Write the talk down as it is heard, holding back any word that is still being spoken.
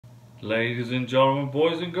Ladies and gentlemen,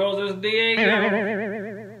 boys and girls, it's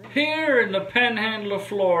Diego here in the Panhandle of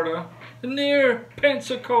Florida, near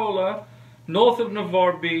Pensacola, north of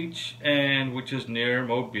Navarre Beach, and which is near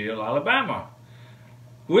Mobile, Alabama,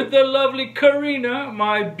 with the lovely Karina,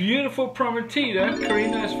 my beautiful prometida.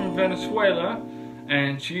 Karina is from Venezuela,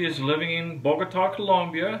 and she is living in Bogota,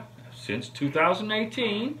 Colombia since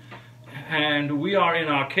 2018, and we are in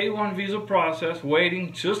our K1 visa process,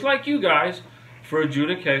 waiting just like you guys for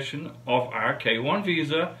adjudication of our K1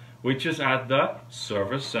 visa, which is at the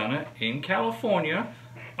Service Center in California.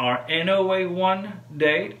 Our NOA 1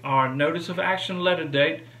 date, our Notice of Action letter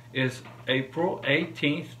date, is April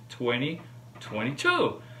 18th,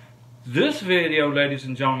 2022. This video, ladies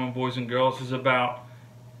and gentlemen, boys and girls, is about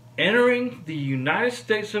entering the United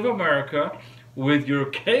States of America with your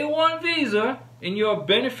K1 visa in your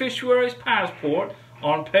beneficiary's passport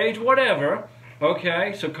on page whatever.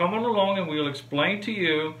 Okay, so come on along and we'll explain to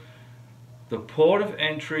you the port of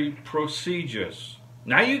entry procedures.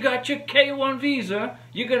 Now you got your K1 visa,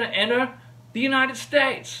 you're going to enter the United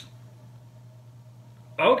States.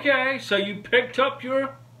 Okay, so you picked up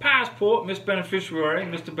your passport, Miss Beneficiary,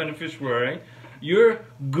 Mr. Beneficiary. You're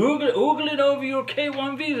oogling over your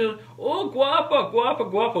K1 visa. Oh, guapa, guapa,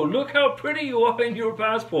 guapo. Look how pretty you are in your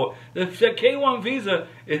passport. The K1 visa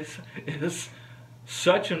is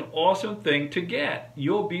such an awesome thing to get.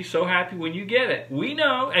 You'll be so happy when you get it. We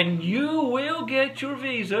know, and you will get your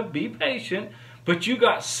visa. Be patient. But you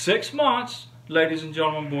got 6 months, ladies and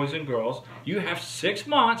gentlemen, boys and girls. You have 6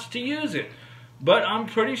 months to use it. But I'm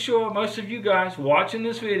pretty sure most of you guys watching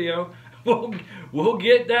this video will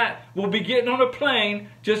get that. We'll be getting on a plane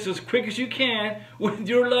just as quick as you can with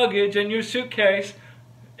your luggage and your suitcase,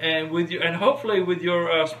 and hopefully with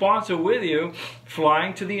your sponsor with you,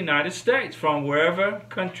 flying to the United States from wherever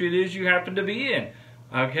country it is you happen to be in.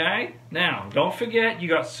 Okay? Now, don't forget you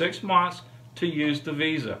got 6 months to use the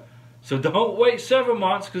visa. So don't wait 7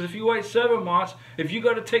 months, because if you wait 7 months, if you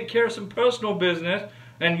got to take care of some personal business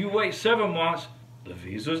and you wait 7 months, the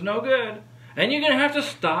visa's no good. And you're going to have to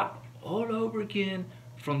start all over again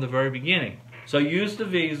from the very beginning. So use the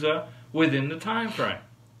visa within the time frame.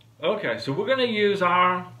 Okay, so we're going to use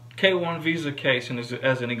our K1 visa case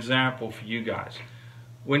as an example for you guys.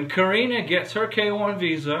 When Karina gets her K1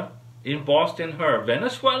 visa embossed in her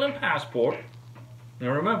Venezuelan passport,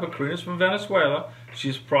 now remember, Karina's from Venezuela.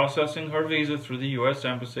 She's processing her visa through the U.S.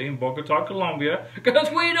 Embassy in Bogota, Colombia,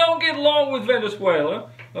 because we don't get along with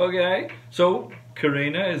Venezuela, okay? So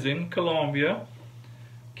Karina is in Colombia,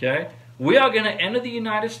 okay? We are going to enter the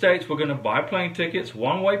United States. We're going to buy plane tickets,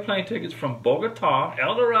 one-way plane tickets from Bogota,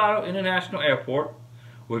 El Dorado International Airport.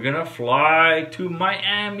 We're going to fly to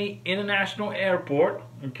Miami International Airport,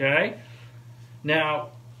 okay?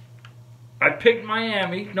 Now, I picked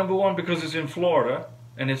Miami, number one, because it's in Florida,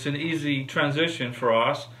 and it's an easy transition for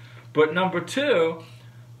us. But number two,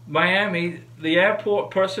 Miami, the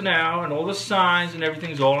airport personnel and all the signs and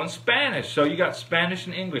everything is all in Spanish. So you got Spanish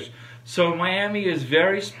and English. So Miami is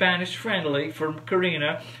very Spanish friendly for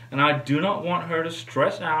Karina, and I do not want her to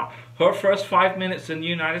stress out her first 5 minutes in the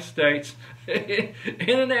United States in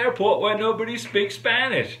an airport where nobody speaks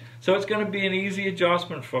Spanish. So it's going to be an easy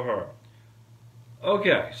adjustment for her.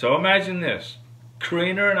 Okay, so imagine this.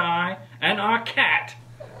 Karina and I and our cat.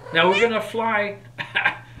 Now we're going to fly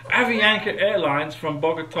Avianca Airlines from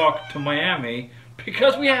Bogota to Miami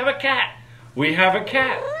because we have a cat. We have a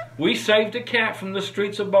cat. We saved a cat from the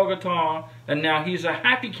streets of Bogota, and now he's a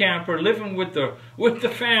happy camper living with the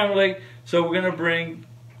family. So we're going to bring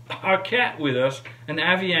our cat with us, and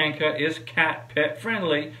Avianca is cat pet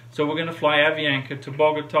friendly. So we're going to fly Avianca to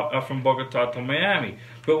Bogota, from Bogota to Miami.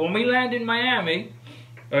 But when we land in Miami,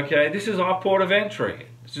 okay, this is our port of entry.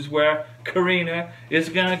 This is where Karina is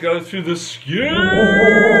going to go through the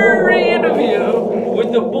scary interview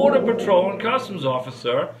with the Border Patrol and Customs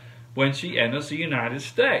officer when she enters the United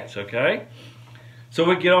States, okay? So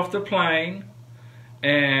we get off the plane,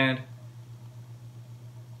 and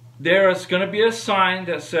there is going to be a sign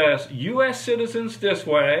that says U.S. citizens this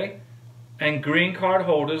way and green card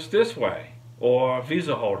holders this way, or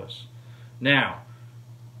visa holders. Now,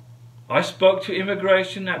 I spoke to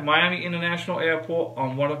immigration at Miami International Airport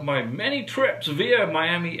on one of my many trips via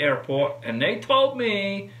Miami Airport, and they told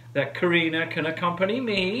me that Karina can accompany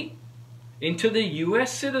me into the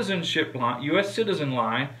U.S. citizenship line, U.S. citizen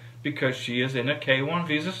line, because she is in a K1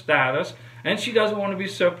 visa status, and she doesn't want to be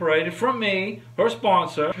separated from me, her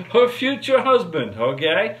sponsor, her future husband,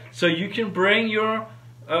 okay? So you can bring your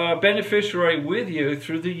beneficiary with you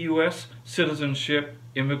through the U.S. citizenship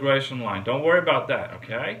immigration line. Don't worry about that,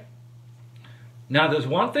 okay? Now, there's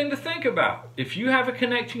one thing to think about. If you have a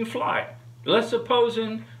connecting flight, let's suppose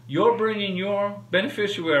you're bringing your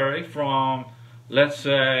beneficiary from, let's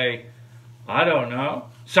say, I don't know,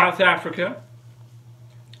 South Africa,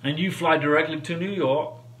 and you fly directly to New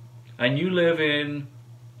York, and you live in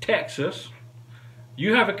Texas,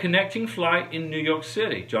 you have a connecting flight in New York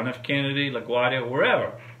City, John F. Kennedy, LaGuardia,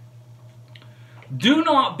 wherever. Do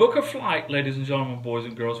not book a flight, ladies and gentlemen, boys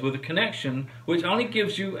and girls, with a connection which only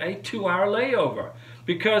gives you a 2-hour layover.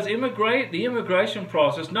 Because the immigration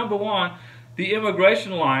process, number one, the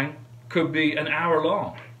immigration line could be an hour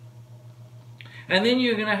long. And then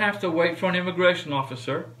you're going to have to wait for an immigration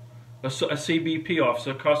officer, a CBP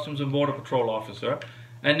officer, Customs and Border Patrol officer,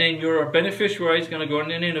 and then your beneficiary is going to go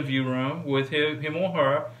in an interview room with him or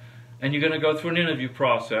her, and you're going to go through an interview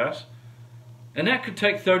process, and that could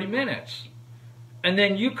take 30 minutes. And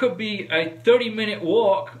then you could be a 30-minute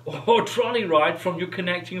walk or trolley ride from your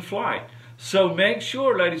connecting flight. So make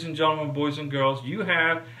sure, ladies and gentlemen, boys and girls, you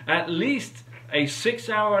have at least a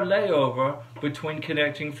 6-hour layover between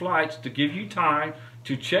connecting flights to give you time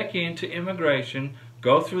to check into immigration,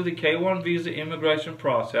 go through the K-1 visa immigration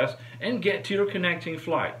process, and get to your connecting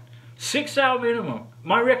flight. 6-hour minimum,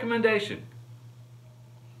 my recommendation.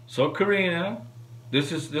 So Karina,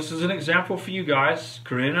 this is an example for you guys.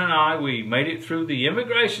 Karina and I, we made it through the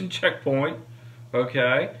immigration checkpoint,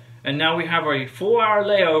 okay? And now we have a 4-hour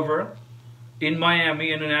layover in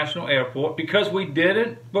Miami International Airport. Because we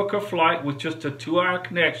didn't book a flight with just a 2-hour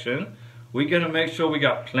connection, we're going to make sure we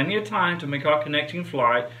got plenty of time to make our connecting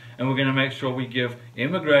flight, and we're going to make sure we give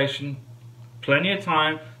immigration plenty of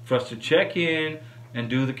time for us to check in and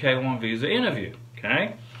do the K-1 visa interview,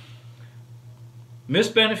 okay? Miss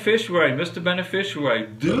Beneficiary, Mr. Beneficiary,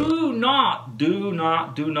 do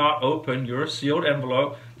not open your sealed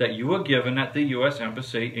envelope that you were given at the U.S.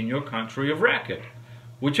 Embassy in your country of record.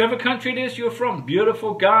 Whichever country it is you're from,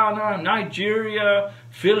 beautiful Ghana, Nigeria,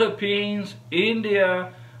 Philippines,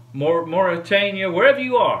 India, Mauritania, wherever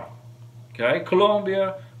you are, okay,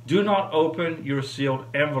 Colombia, do not open your sealed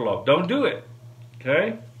envelope. Don't do it,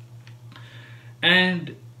 okay?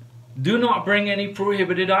 And do not bring any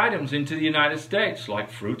prohibited items into the United States, like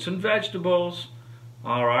fruits and vegetables.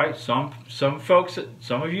 All right, some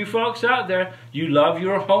of you folks out there, you love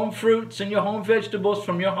your home fruits and your home vegetables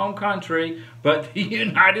from your home country, but the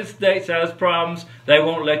United States has problems. They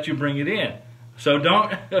won't let you bring it in. So don't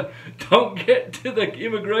get to the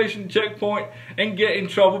immigration checkpoint and get in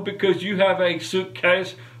trouble because you have a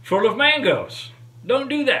suitcase full of mangoes. Don't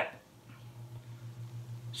do that.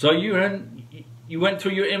 So you went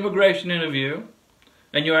through your immigration interview,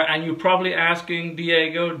 and you're probably asking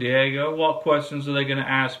Diego, what questions are they going to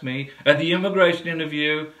ask me at the immigration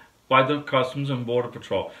interview by the Customs and Border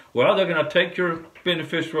Patrol? Well, they're going to take your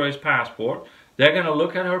beneficiary's passport. They're going to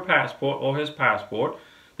look at her passport or his passport.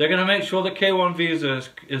 They're going to make sure the K-1 visa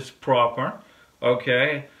is proper.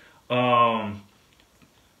 Okay.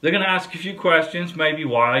 They're going to ask a few questions. Maybe,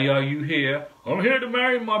 why are you here? I'm here to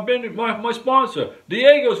marry my sponsor.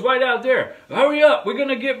 Diego's right out there. Hurry up. We're going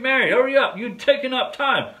to get married. Hurry up. You're taking up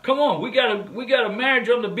time. Come on. We got a marriage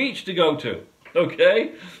on the beach to go to.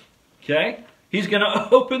 Okay? Okay? He's going to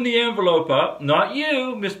open the envelope up. Not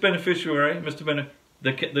you, Miss Beneficiary. The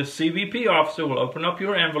CBP officer will open up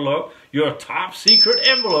your envelope. Your top secret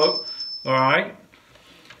envelope. All right?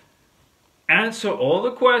 Answer all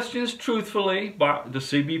the questions truthfully. The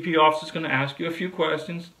CBP officer is going to ask you a few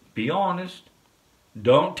questions. Be honest.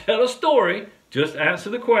 Don't tell a story. Just answer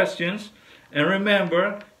the questions. And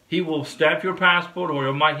remember, he will stamp your passport, or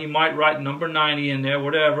he might write number 90 in there,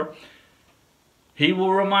 whatever. He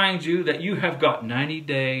will remind you that you have got 90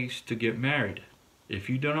 days to get married. If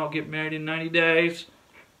you do not get married in 90 days,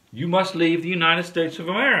 you must leave the United States of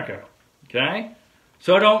America. Okay?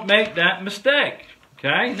 So don't make that mistake.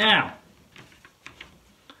 Okay? Now,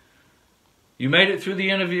 you made it through the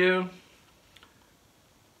interview.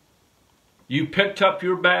 You picked up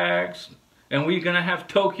your bags, and we're going to have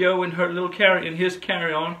Tokyo in his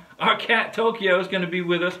carry-on. Our cat Tokyo is going to be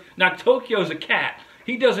with us. Now, Tokyo's a cat.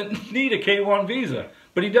 He doesn't need a K-1 visa,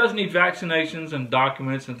 but he does need vaccinations and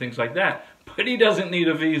documents and things like that. But he doesn't need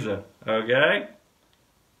a visa, okay?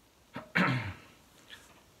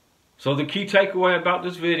 So the key takeaway about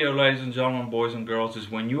this video, ladies and gentlemen, boys and girls,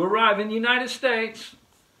 is when you arrive in the United States,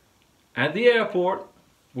 at the airport,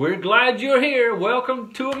 we're glad you're here.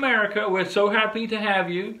 Welcome to America. We're so happy to have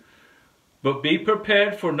you. But be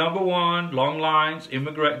prepared for, number one, long lines,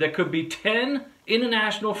 there could be 10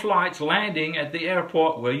 international flights landing at the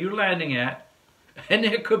airport where you're landing at. And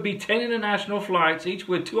there could be 10 international flights, each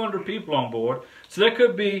with 200 people on board. So there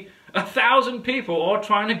could be 1,000 people all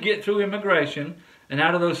trying to get through immigration. And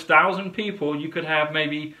out of those 1,000 people, you could have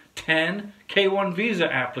maybe 10 K-1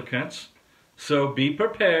 visa applicants. So be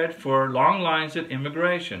prepared for long lines at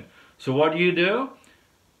immigration. So what do?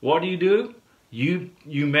 What do? You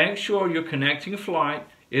make sure your connecting flight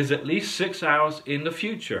is at least 6 hours in the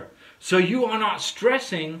future. So you are not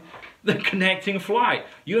stressing the connecting flight.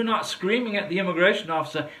 You're not screaming at the immigration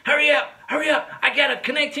officer, hurry up, I got a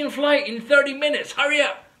connecting flight in 30 minutes, hurry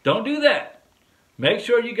up. Don't do that. Make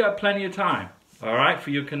sure you got plenty of time, all right,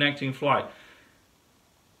 for your connecting flight.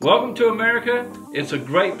 Welcome to America. It's a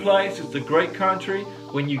great place. It's a great country.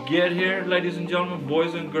 When you get here, ladies and gentlemen,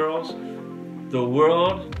 boys and girls, the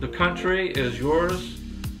world, the country is yours.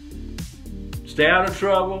 Stay out of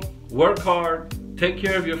trouble. Work hard. Take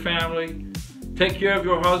care of your family. Take care of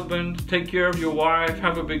your husband. Take care of your wife.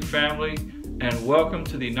 Have a big family. And welcome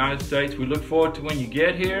to the United States. We look forward to when you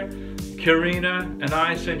get here. Karina and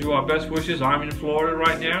I send you our best wishes. I'm in Florida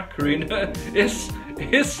right now. Karina is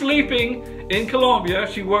sleeping in Colombia.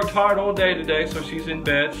 She worked hard all day today, so she's in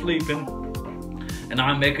bed sleeping. And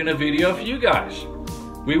I'm making a video for you guys.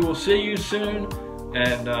 We will see you soon.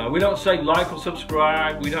 And we don't say like or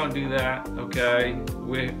subscribe. We don't do that, okay?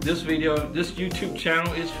 This YouTube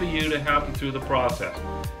channel is for you to help you through the process.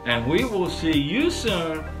 And we will see you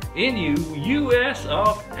soon in US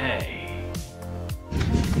of A.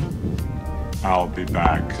 I'll be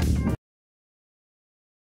back.